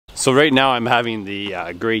So right now I'm having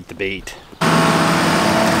the great debate.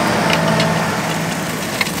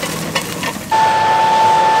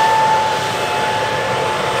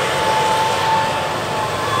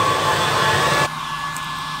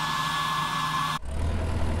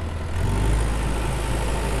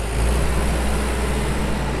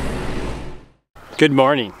 Good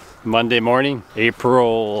morning. Monday morning,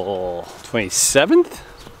 April 27th,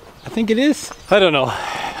 I think it is. I don't know.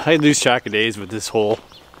 I lose track of days with this whole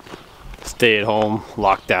stay at home,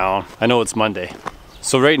 lockdown. I know it's Monday.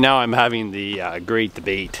 So right now I'm having the great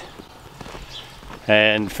debate.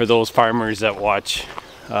 And for those farmers that watch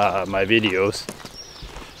my videos,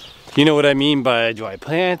 you know what I mean by do I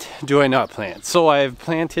plant, do I not plant? So I've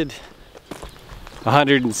planted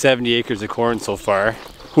 170 acres of corn so far,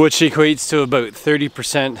 which equates to about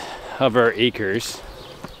 30% of our acres.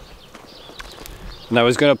 And I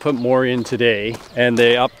was gonna put more in today, and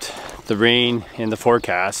they upped the rain in the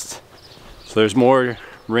forecast. So there's more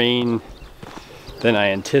rain than I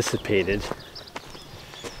anticipated.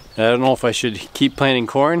 And I don't know if I should keep planting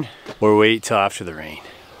corn or wait till after the rain.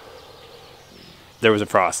 There was a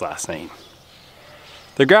frost last night.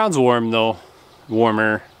 The ground's warm though,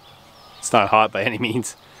 warmer. It's not hot by any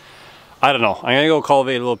means. I don't know. I'm gonna go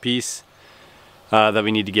cultivate a little piece that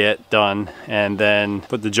we need to get done, and then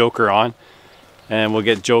put the Joker on, and we'll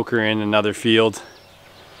get Joker in another field,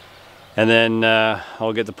 and then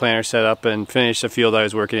I'll get the planter set up and finish the field I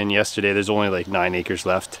was working in yesterday. There's only like 9 acres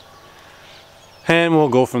left, and we'll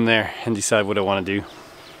go from there and decide what I want to do.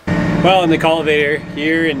 Well, in the cultivator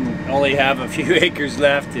here, and only have a few acres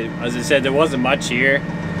left. As I said, there wasn't much here.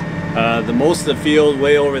 The most of the field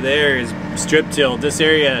way over there is strip tilled. This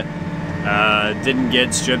area didn't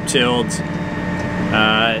get strip tilled,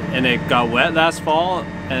 and it got wet last fall,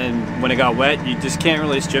 and when it got wet you just can't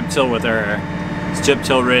really strip till with our strip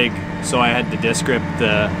till rig, so I had to disc rip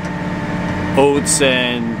the oats,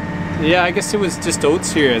 and yeah, I guess it was just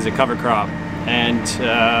oats here as a cover crop, and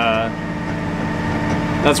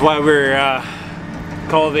that's why we're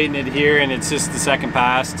cultivating it here, and it's just the second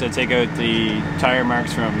pass to take out the tire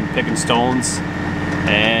marks from picking stones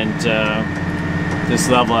and just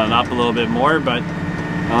leveling up a little bit more. But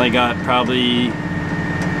I only got probably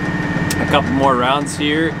a couple more rounds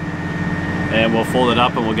here, and we'll fold it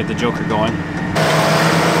up and we'll get the Joker going.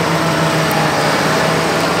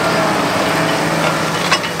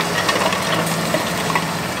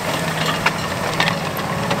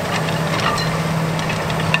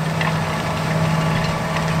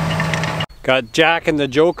 Got Jack and the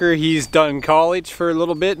Joker. He's done college for a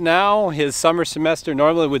little bit now. His summer semester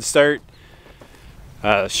normally would start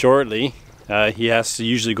shortly. He has to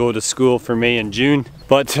usually go to school for May and June,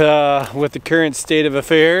 but with the current state of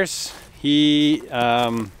affairs, his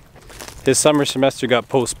summer semester got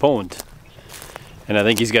postponed, and I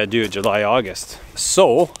think he's got to do it July, August.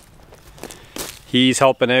 So he's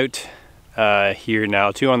helping out here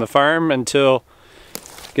now too on the farm until,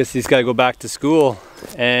 I guess he's got to go back to school.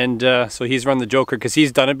 And so he's run the Joker because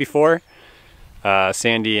he's done it before.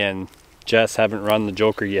 Sandy and Jess haven't run the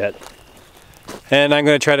Joker yet. And I'm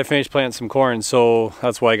going to try to finish planting some corn, so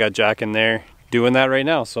that's why I got Jack in there doing that right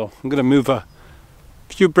now. So I'm going to move a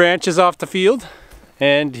few branches off the field,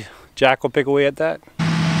 and Jack will pick away at that.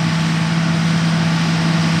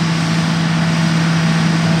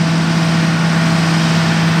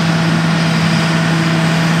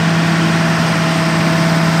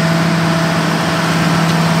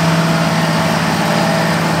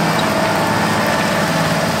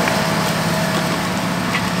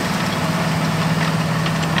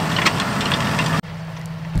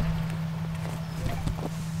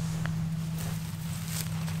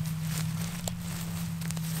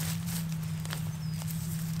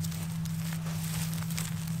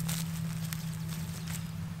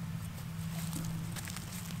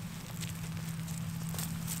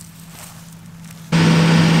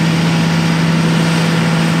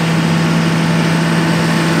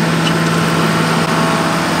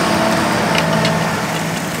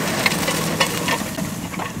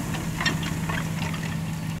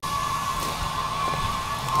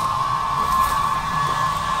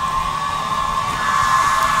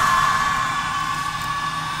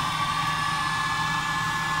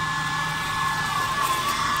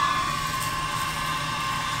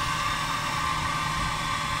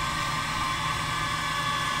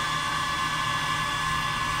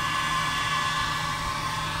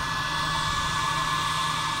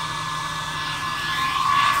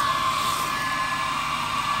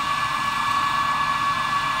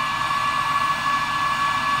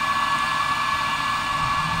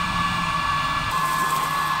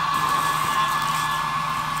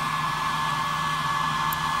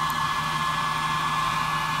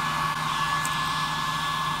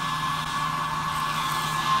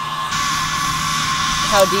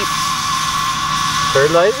 How deep?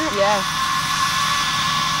 Fertilizer? Yeah.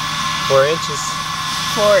 4 inches.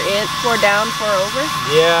 4 down, 4 over?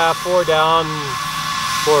 Yeah, 4 down,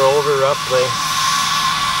 4 over roughly.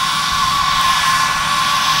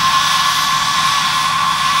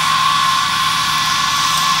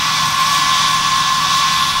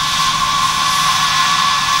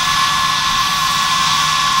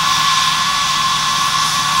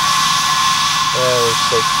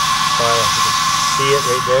 Looks like you can see it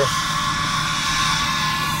right there.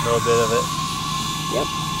 A little bit of it. Yep.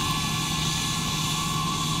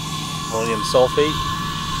 Ammonium sulfate.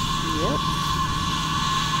 Yep.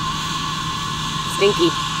 Stinky.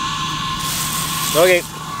 Okay.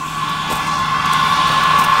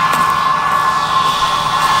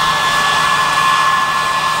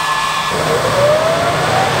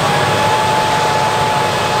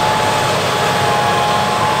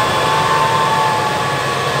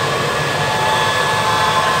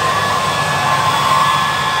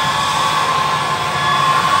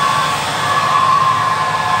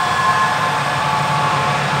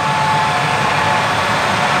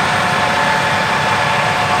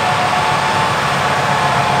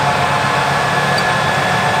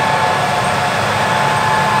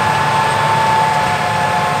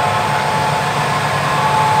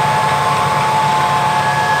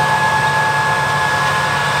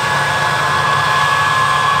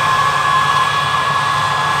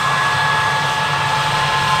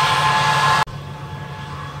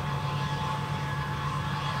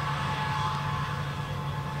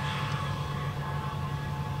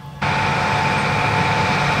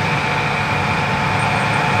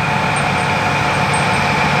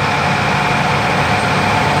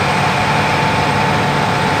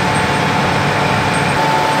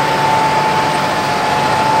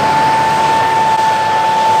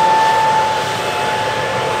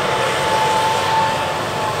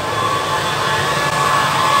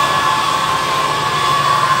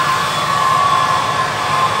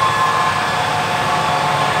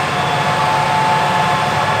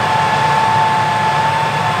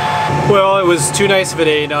 Well, it was too nice of a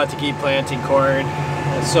day not to keep planting corn,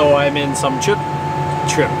 so I'm in some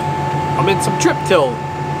I'm in some strip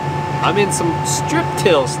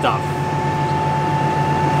till stuff.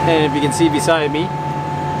 And if you can see beside me,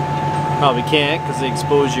 probably can't because of the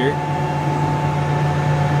exposure.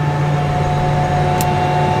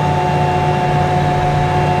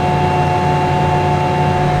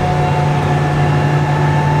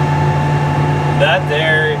 That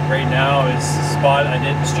there right now is the spot I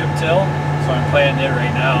didn't strip till, so I'm planting it right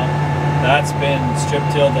now. That's been strip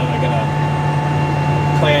tilled that I'm gonna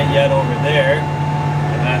plant yet over there,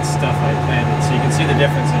 and that's stuff I planted. So you can see the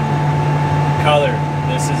difference in color.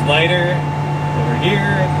 This is lighter over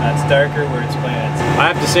here, that's darker where it's planted. I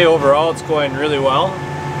have to say overall it's going really well.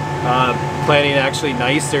 Planting actually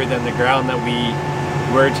nicer than the ground that we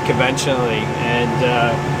worked conventionally, and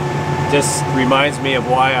this reminds me of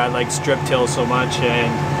why I like strip till so much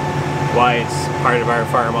and why it's part of our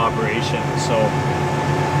farm operation. So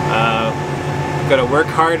I'm gonna work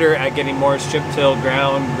harder at getting more strip till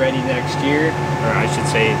ground ready next year, or I should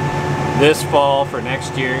say this fall for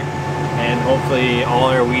next year, and hopefully all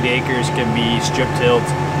our wheat acres can be strip tilled.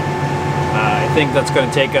 I think that's going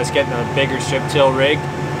to take us getting a bigger strip till rig.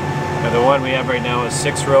 The one we have right now is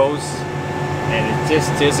 6 rows, and it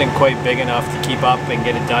just isn't quite big enough to keep up and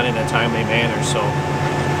get it done in a timely manner. So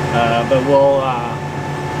but we'll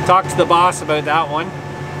talk to the boss about that one,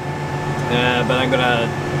 but I'm gonna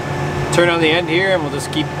turn on the end here and we'll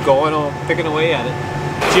just keep going on picking away at it.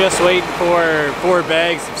 Just waiting for 4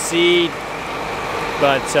 bags of seed,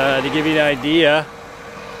 but to give you an idea,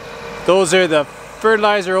 those are the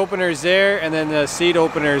fertilizer openers there, and then the seed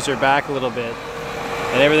openers are back a little bit,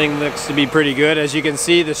 and everything looks to be pretty good. As you can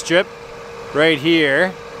see, the strip right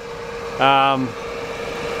here, the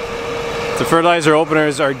fertilizer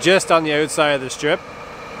openers are just on the outside of the strip,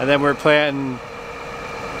 and then we're planting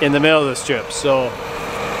in the middle of the strip. So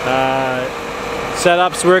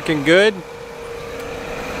setup's working good,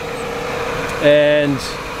 and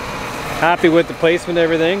happy with the placement of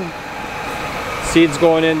everything. Seeds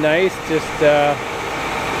going in nice, just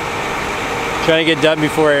trying to get done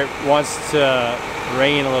before it wants to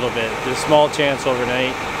rain a little bit. There's a small chance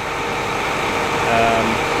overnight,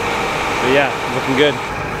 but yeah, looking good.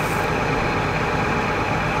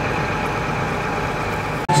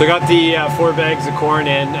 So I got the 4 bags of corn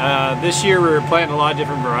in. This year we're planting a lot of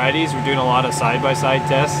different varieties. We're doing a lot of side-by-side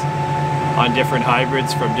tests on different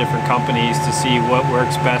hybrids from different companies to see what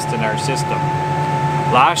works best in our system.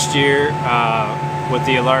 Last year, with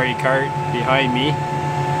the Alari cart behind me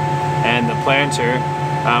and the planter,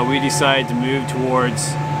 we decided to move towards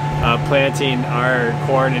planting our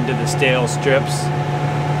corn into the stale strips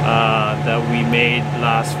that we made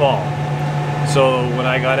last fall. So when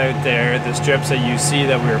I got out there, the strips that you see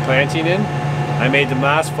that we were planting in, I made them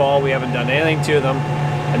last fall. We haven't done anything to them,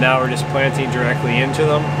 and now we're just planting directly into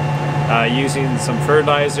them, using some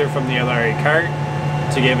fertilizer from the LRA cart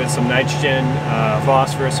to give it some nitrogen,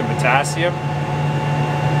 phosphorus, and potassium,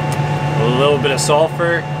 a little bit of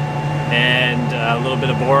sulfur, and a little bit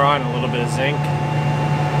of boron, a little bit of zinc,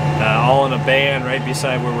 all in a band right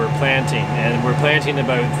beside where we're planting. And we're planting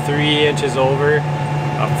about 3 inches over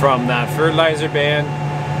from that fertilizer band,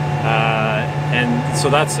 and so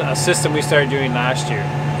that's a system we started doing last year.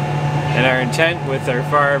 And our intent with our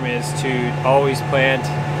farm is to always plant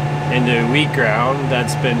into wheat ground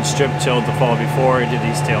that's been strip tilled the fall before into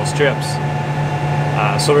these stale strips.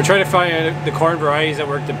 So we're trying to find the corn varieties that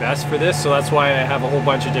work the best for this, so that's why I have a whole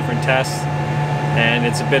bunch of different tests, and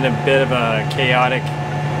it's been a bit of a chaotic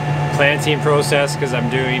planting process because I'm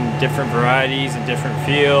doing different varieties in different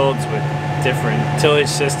fields with different tillage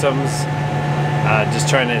systems, just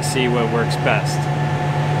trying to see what works best.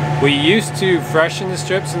 We used to freshen the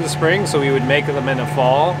strips in the spring, so we would make them in the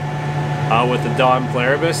fall with the Dawn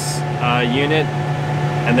Pluribus unit,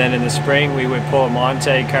 and then in the spring we would pull a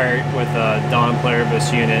Monte cart with a Dawn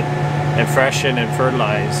Pluribus unit and freshen and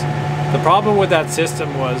fertilize. The problem with that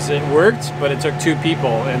system was it worked, but it took 2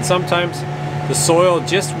 people, and sometimes the soil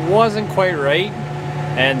just wasn't quite right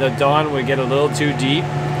and the Dawn would get a little too deep,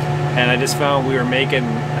 and I just found we were making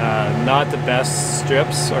not the best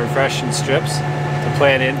strips or freshened strips to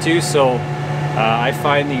plant into. So I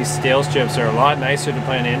find these stale strips are a lot nicer to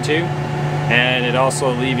plant into, and it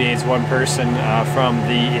also alleviates one person from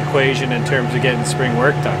the equation in terms of getting spring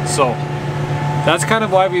work done. So that's kind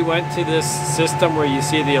of why we went to this system where you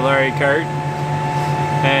see the LRA cart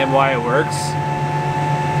and why it works.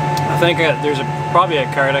 I think there's probably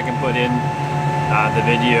a card I can put in the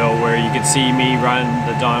video where you can see me run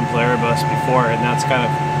the Dawn Pluribus before, and that's kind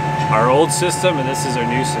of our old system and this is our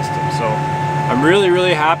new system. So I'm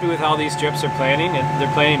really happy with how these strips are planting.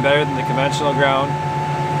 They're planting better than the conventional ground.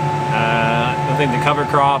 I think the cover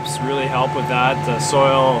crops really help with that. The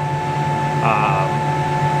soil,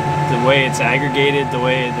 the way it's aggregated, the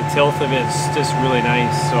way the tilth of it's just really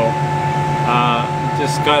nice. So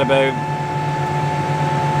just got about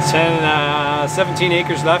 17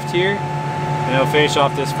 acres left here, and I'll finish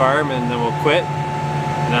off this farm and then we'll quit,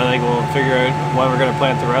 and I think we'll figure out when we're going to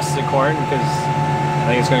plant the rest of the corn, because I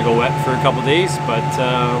think it's going to go wet for a couple days, but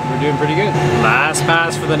we're doing pretty good. Last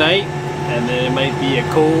pass for the night, and then it might be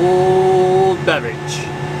a cold beverage.